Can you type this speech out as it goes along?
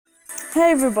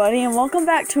Hey everybody, and welcome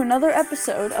back to another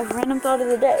episode of Random Thought of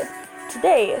the Day.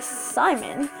 Today,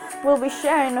 Simon will be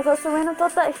sharing with us a random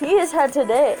thought that he has had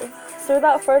today. So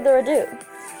without further ado,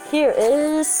 here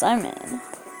is Simon.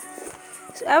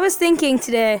 So I was thinking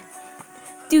today,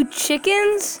 how do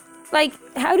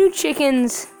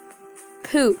chickens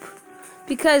poop?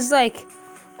 Because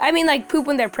poop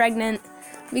when they're pregnant,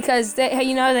 because they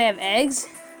have eggs.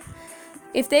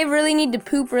 If they really need to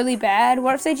poop really bad,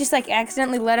 what if they just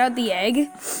accidentally let out the egg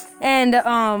and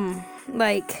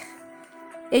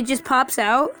it just pops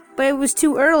out, but it was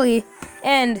too early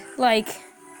and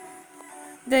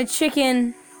the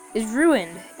chicken is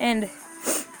ruined and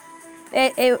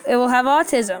it will have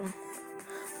autism.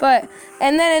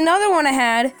 And then another one I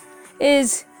had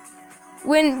is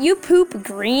when you poop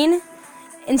green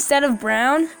instead of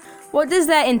brown, what does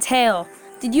that entail?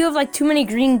 Did you have too many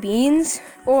green beans,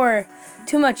 or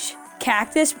too much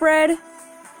cactus bread,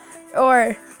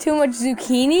 or too much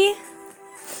zucchini?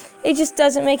 It just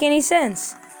doesn't make any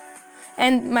sense.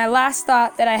 And my last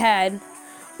thought that I had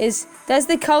is, does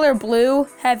the color blue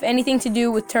have anything to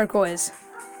do with turquoise?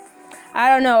 I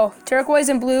don't know. Turquoise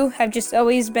and blue have just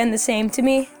always been the same to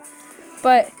me,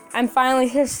 but I'm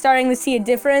finally starting to see a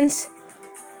difference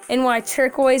in why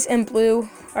turquoise and blue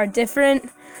are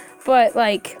different. But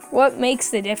what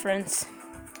makes the difference?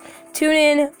 Tune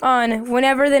in on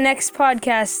whenever the next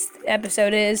podcast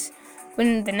episode is.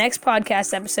 When the next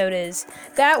podcast episode is.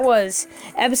 That was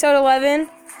episode 11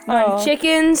 on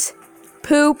chickens,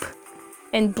 poop,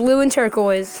 and blue and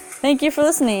turquoise. Thank you for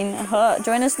listening.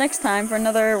 Join us next time for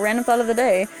another Random Thought of the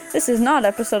Day. This is not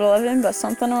episode 11, but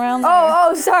something around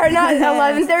there. Sorry, not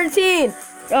 11, 13.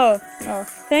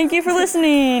 Thank you for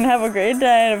listening. Have a great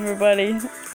day, everybody.